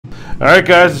Alright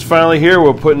guys, it's finally here.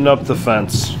 We're putting up the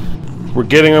fence. We're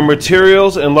getting our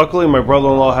materials, and luckily my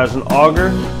brother-in-law has an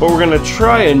auger, but we're going to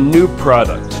try a new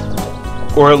product.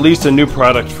 Or at least a new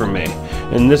product for me.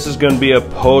 And this is going to be a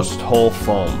post-hole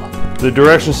foam. The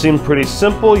directions seem pretty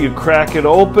simple. You crack it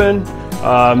open,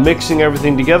 mixing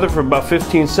everything together for about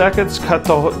 15 seconds, cut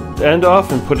the end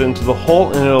off and put it into the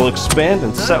hole, and it'll expand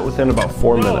and set within about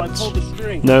 4 minutes.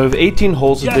 Now we have 18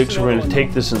 holes to dig, so we're going to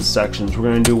take this in sections. We're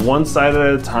going to do one side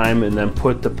at a time and then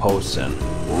put the posts in.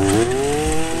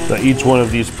 Now each one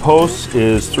of these posts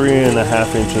is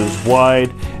 3.5 inches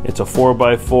wide. It's a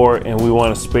 4x4, and we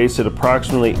want to space it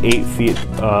approximately 8 feet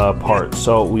apart.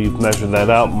 So we've measured that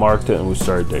out, marked it, and we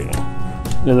started digging.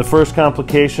 And the first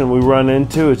complication we run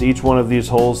into is each one of these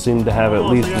holes seem to have at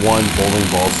least one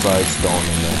bowling ball size stone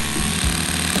in there.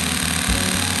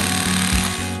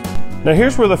 Now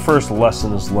here's where the first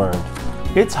lesson is learned.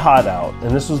 It's hot out, and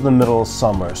this was the middle of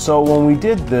summer, so when we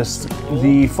did this,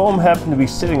 the foam happened to be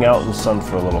sitting out in the sun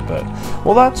for a little bit.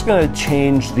 Well, that's going to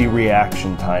change the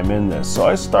reaction time in this, so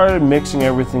I started mixing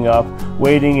everything up,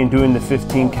 waiting and doing the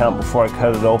 15 count before I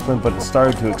cut it open, but it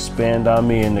started to expand on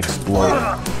me and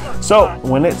explode. So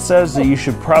when it says that you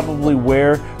should probably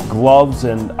wear gloves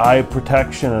and eye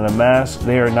protection and a mask,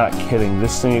 they are not kidding.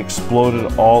 This thing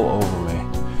exploded all over me.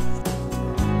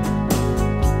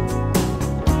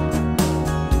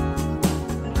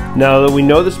 Now that we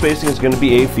know the spacing is going to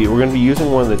be 8 feet, we're going to be using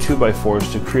one of the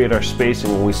 2x4s to create our spacing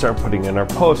when we start putting in our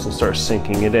posts and start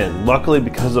sinking it in. Luckily,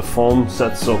 because the foam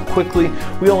sets so quickly,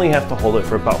 we only have to hold it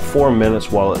for about 4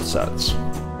 minutes while it sets.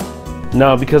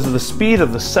 Now, because of the speed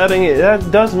of the setting,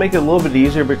 that does make it a little bit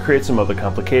easier, but create some other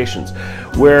complications.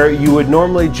 Where you would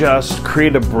normally just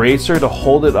create a bracer to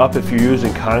hold it up if you're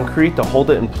using concrete to hold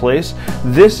it in place,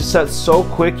 this sets so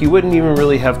quick you wouldn't even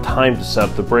really have time to set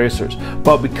up the bracers.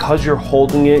 But because you're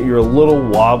holding it, you're a little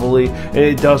wobbly, and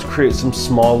it does create some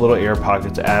small little air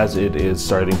pockets as it is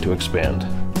starting to expand.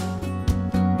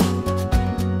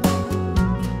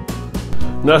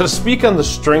 Now, to speak on the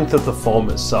strength of the foam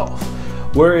itself,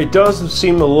 where it does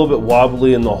seem a little bit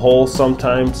wobbly in the hole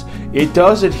sometimes, it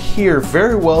does adhere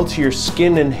very well to your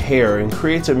skin and hair and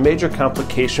creates a major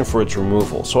complication for its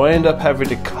removal. So I end up having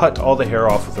to cut all the hair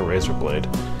off with a razor blade.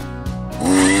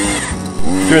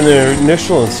 During the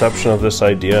initial inception of this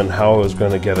idea and how I was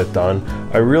going to get it done,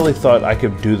 I really thought I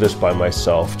could do this by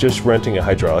myself, just renting a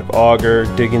hydraulic auger,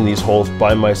 digging these holes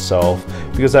by myself,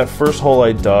 because that first hole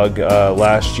I dug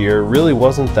last year really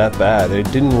wasn't that bad.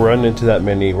 It didn't run into that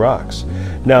many rocks.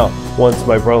 Now, once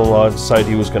my brother-in-law decided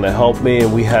he was going to help me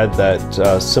and we had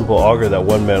that simple auger, that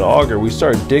one-man auger, we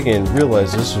started digging and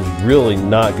realized this was really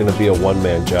not going to be a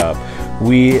one-man job.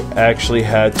 We actually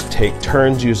had to take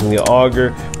turns using the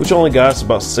auger, which only got us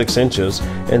about 6 inches,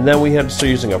 and then we had to start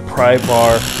using a pry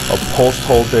bar, a post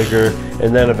hole digger,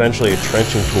 and then eventually a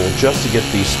trenching tool just to get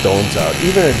these stones out.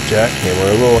 Even a jackhammer,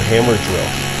 a little hammer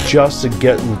drill, just to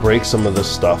get and break some of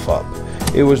this stuff up.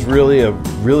 It was really a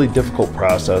difficult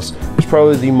process. It was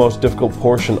probably the most difficult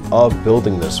portion of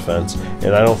building this fence,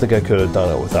 and I don't think I could have done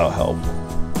it without help.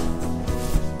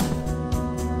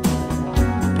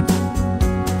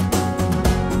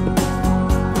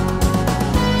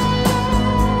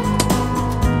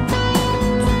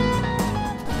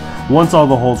 Once all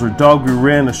the holes were dug, we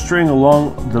ran a string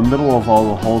along the middle of all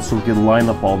the holes so we could line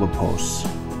up all the posts.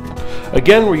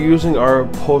 Again, we're using our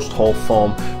post hole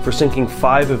foam for sinking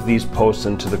 5 of these posts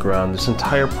into the ground. This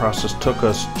entire process took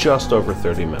us just over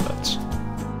 30 minutes.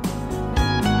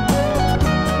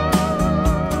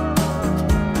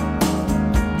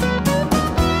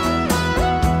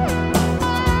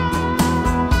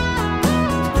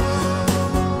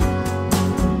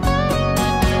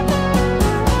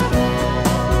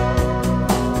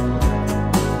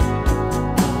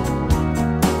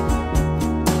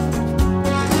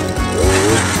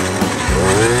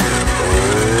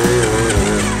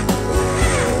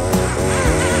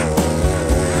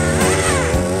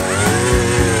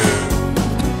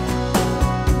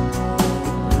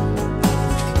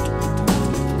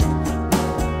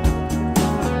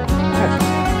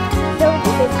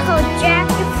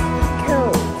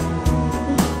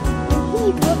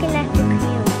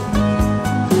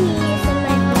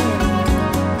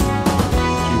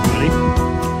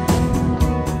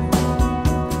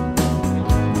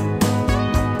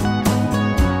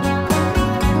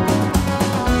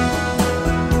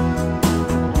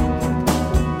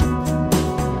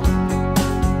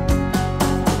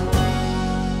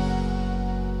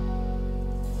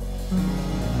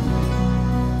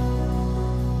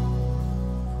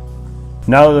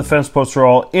 Now that the fence posts are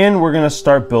all in, we're going to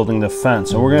start building the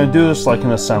fence, and we're going to do this like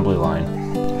an assembly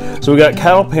line. So we got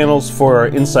cattle panels for our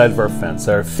inside of our fence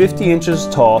that are 50 inches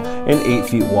tall and 8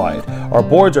 feet wide. Our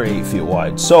boards are 8 feet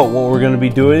wide. So what we're going to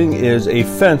be doing is a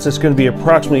fence that's going to be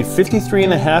approximately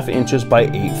 53.5 inches by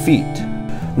 8 feet.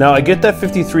 Now I get that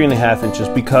 53.5 inches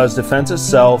because the fence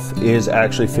itself is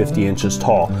actually 50 inches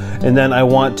tall. And then I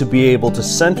want to be able to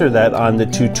center that on the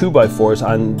two 2x4s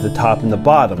on the top and the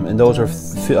bottom, and those are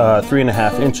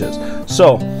 3.5 inches.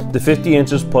 So the 50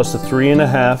 inches plus the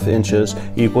 3.5 inches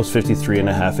equals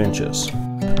 53.5 inches.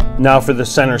 Now for the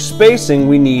center spacing,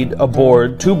 we need a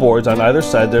board, two boards on either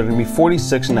side that are going to be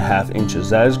 46.5 inches.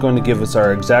 That is going to give us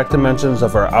our exact dimensions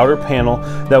of our outer panel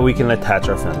that we can attach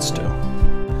our fence to.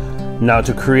 Now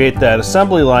to create that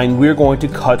assembly line, we're going to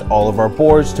cut all of our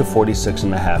boards to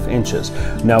 46.5 inches.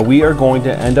 Now we are going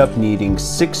to end up needing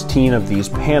 16 of these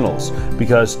panels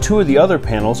because 2 of the other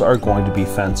panels are going to be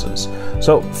fences.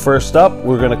 So first up,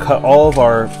 we're going to cut all of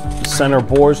our center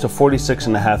boards to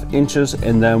 46.5 inches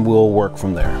and then we'll work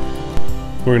from there.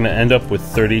 We're going to end up with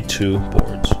 32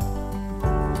 boards.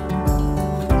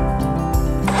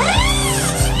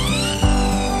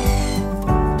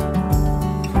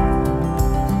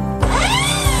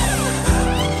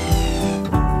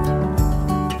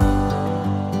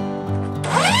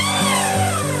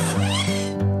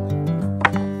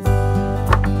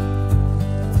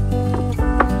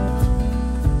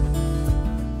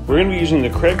 We're going to be using the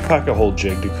Craig pocket hole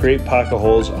jig to create pocket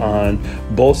holes on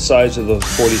both sides of the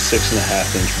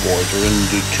 46.5 inch boards. We're going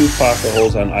to do 2 pocket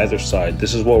holes on either side.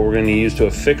 This is what we're going to use to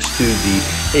affix to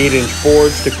the 8-inch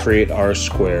boards to create our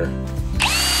square.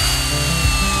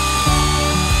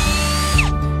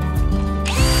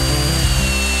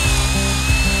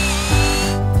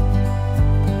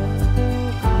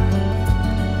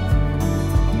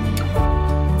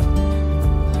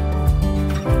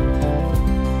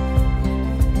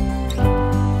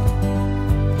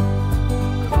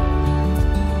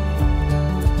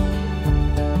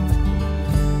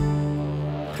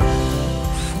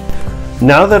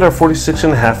 Now that our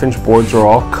 46.5 inch boards are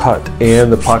all cut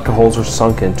and the pocket holes are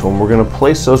sunk into them, we're going to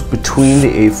place those between the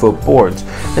 8-foot boards,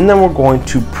 and then we're going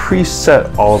to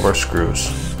preset all of our screws.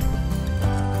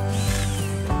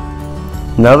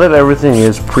 Now that everything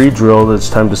is pre-drilled, it's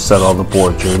time to set all the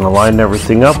boards. You're going to line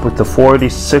everything up with the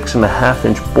 46.5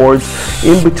 inch boards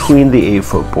in between the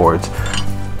 8-foot boards.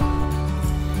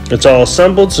 It's all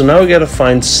assembled, so now we got to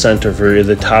find center for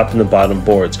the top and the bottom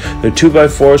boards. They're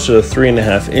 2x4, so they're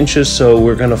 3.5 inches, so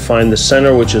we're going to find the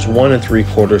center, which is 1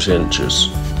 3/4 inches.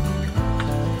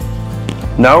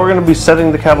 Now we're going to be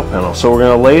setting the cattle panel, so we're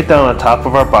going to lay it down on top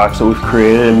of our box that we've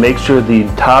created and make sure the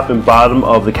top and bottom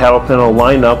of the cattle panel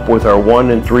line up with our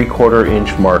 1 3/4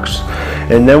 inch marks.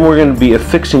 And then we're going to be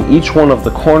affixing each one of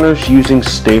the corners using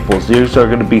staples. These are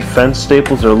going to be fence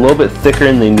staples. They're a little bit thicker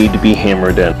and they need to be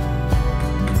hammered in.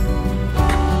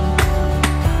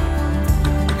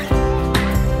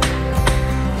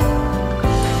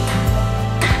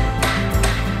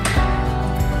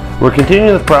 We're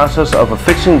continuing the process of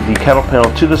affixing the cattle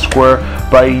panel to the square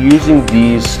by using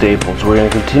these staples. We're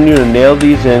going to continue to nail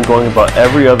these in, going about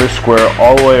every other square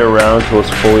all the way around until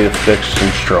it's fully affixed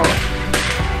and strong.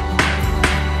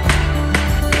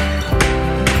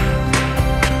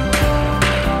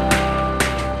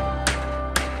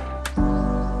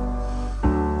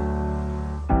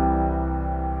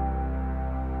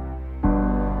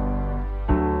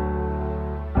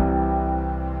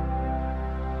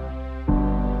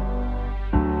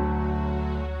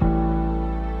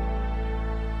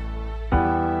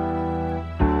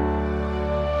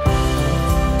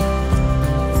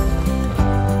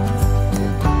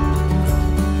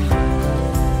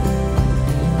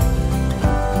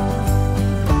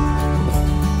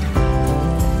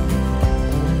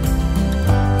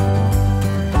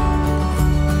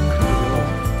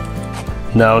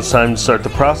 Now it's time to start the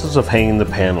process of hanging the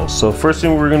panels. So first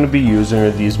thing we're going to be using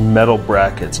are these metal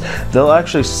brackets. They'll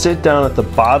actually sit down at the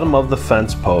bottom of the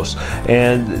fence post,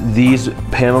 and these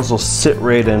panels will sit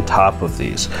right on top of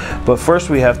these. But first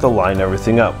we have to line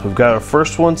everything up. We've got our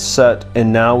first one set,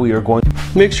 and now we are going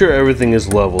to make sure everything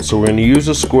is level. So we're going to use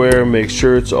a square, make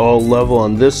sure it's all level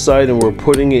on this side, and we're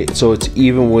putting it so it's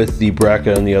even with the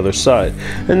bracket on the other side.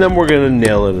 And then we're going to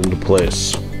nail it into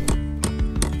place.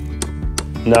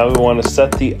 Now we want to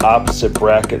set the opposite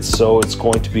bracket so it's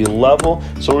going to be level.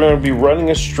 So we're going to be running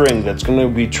a string that's going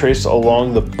to be traced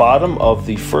along the bottom of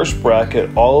the first bracket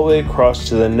all the way across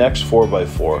to the next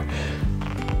 4x4.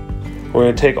 We're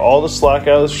going to take all the slack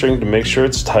out of the string to make sure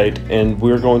it's tight, and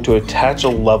we're going to attach a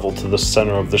level to the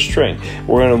center of the string.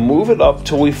 We're going to move it up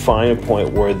till we find a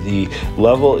point where the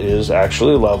level is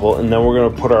actually level, and then we're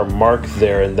going to put our mark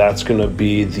there, and that's going to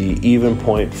be the even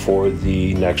point for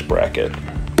the next bracket.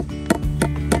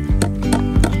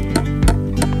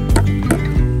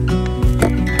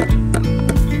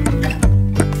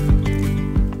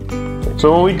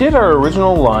 So when we did our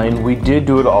original line, we did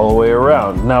do it all the way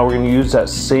around. Now we're going to use that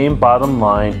same bottom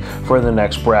line for the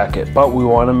next bracket, but we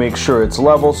want to make sure it's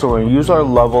level, so we're going to use our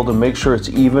level to make sure it's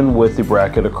even with the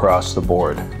bracket across the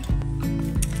board.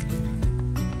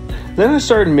 Then I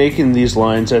started making these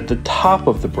lines at the top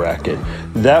of the bracket.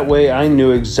 That way I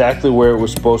knew exactly where it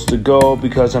was supposed to go,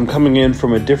 because I'm coming in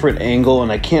from a different angle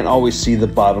and I can't always see the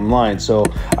bottom line. So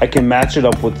I can match it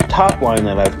up with the top line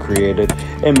that I've created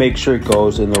and make sure it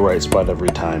goes in the right spot every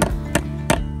time.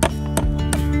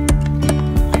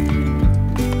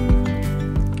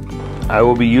 I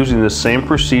will be using the same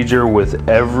procedure with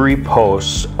every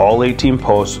post, all 18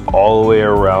 posts, all the way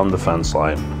around the fence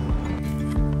line.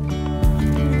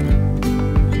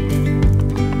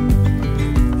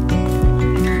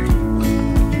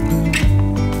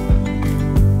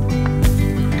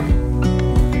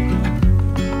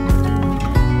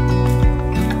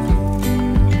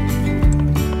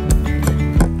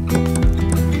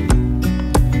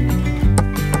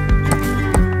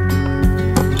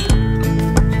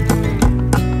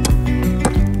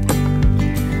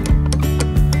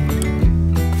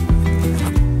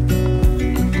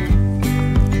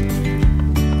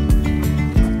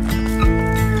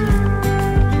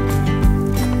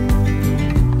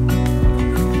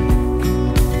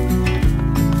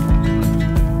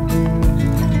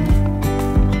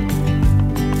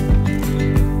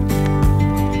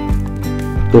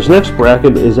 This next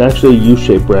bracket is actually a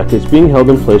U-shaped bracket. It's being held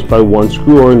in place by one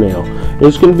screw or nail.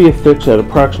 It's going to be affixed at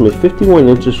approximately 51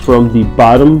 inches from the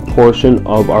bottom portion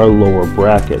of our lower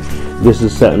bracket. This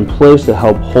is set in place to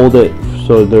help hold it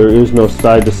so there is no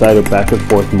side to side or back and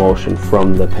forth motion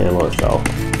from the panel itself.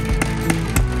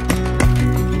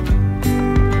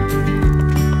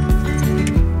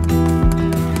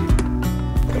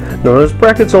 Now this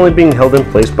bracket's only being held in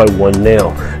place by one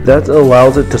nail. That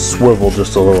allows it to swivel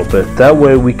just a little bit. That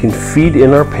way we can feed in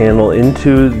our panel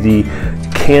into the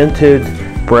canted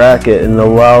bracket and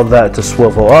allow that to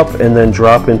swivel up and then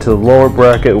drop into the lower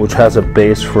bracket, which has a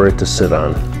base for it to sit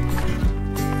on.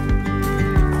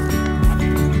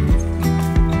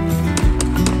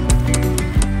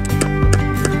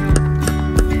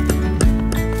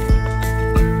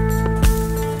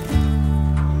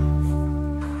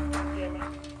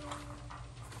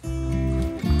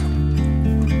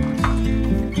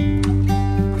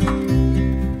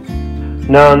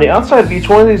 Now on the outside of each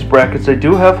one of these brackets I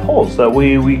do have holes, that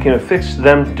way we can affix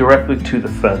them directly to the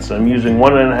fence. I'm using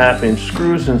 1.5 inch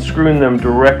screws and screwing them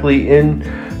directly in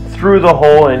through the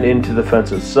hole and into the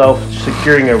fence itself,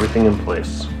 securing everything in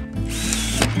place.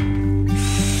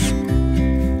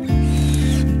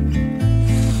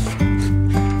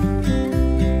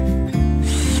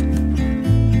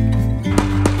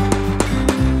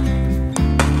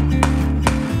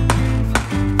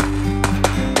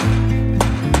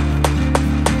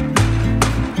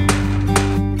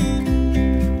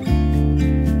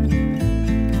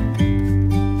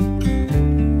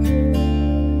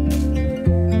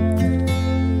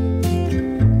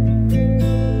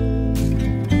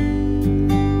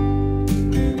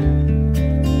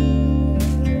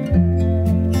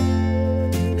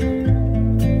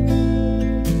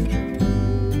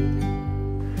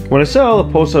 When I set all the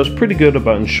posts, I was pretty good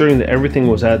about ensuring that everything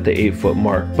was at the 8-foot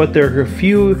mark, but there are a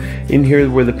few in here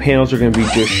where the panels are going to be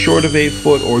just short of 8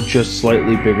 foot or just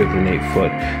slightly bigger than 8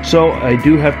 foot. So I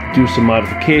do have to do some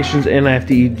modifications, and I have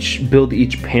to build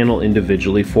each panel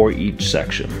individually for each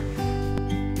section.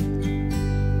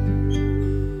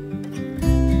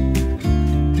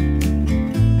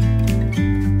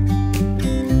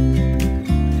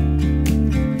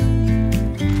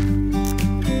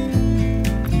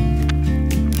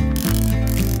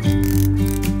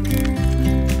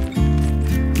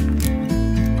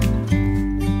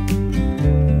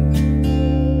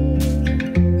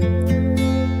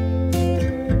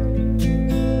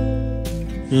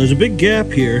 Now there's a big gap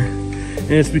here,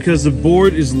 and it's because the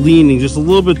board is leaning just a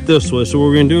little bit this way. So what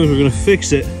we're going to do is we're going to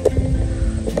fix it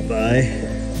by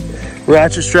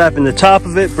ratchet strapping the top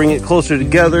of it, bring it closer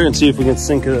together, and see if we can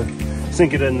sink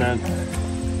it in then.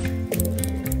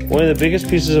 One of the biggest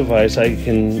pieces of advice I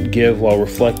can give while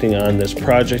reflecting on this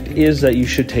project is that you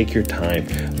should take your time.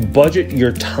 Budget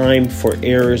your time for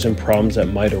errors and problems that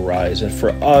might arise. And for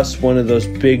us, one of those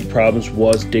big problems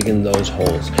was digging those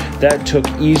holes. That took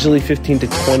easily 15 to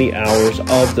 20 hours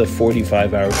of the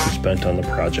 45 hours we spent on the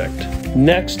project.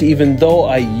 Next, even though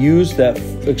I used that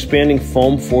expanding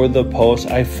foam for the posts,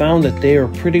 I found that they are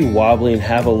pretty wobbly and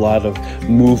have a lot of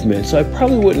movement. So I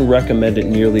probably wouldn't recommend it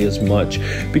nearly as much,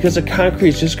 because the concrete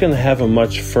is just going to have a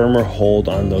much firmer hold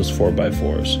on those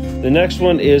 4x4s. The next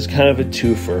one is kind of a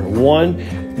twofer.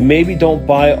 One, Maybe don't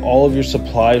buy all of your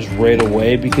supplies right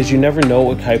away because you never know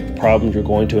what type of problems you're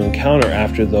going to encounter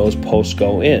after those posts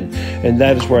go in. And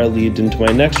that is where I lead into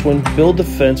my next one. Build the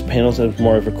fence panels as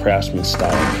more of a craftsman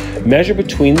style. Measure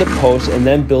between the posts and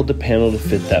then build the panel to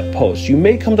fit that post. You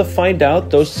may come to find out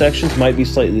those sections might be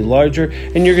slightly larger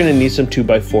and you're going to need some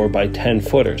 2x4x10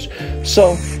 footers.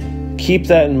 So keep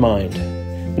that in mind.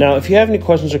 Now, if you have any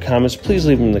questions or comments, please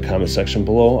leave them in the comment section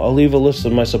below. I'll leave a list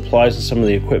of my supplies and some of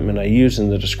the equipment I use in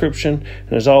the description.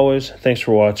 And as always, thanks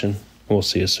for watching, and we'll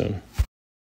see you soon.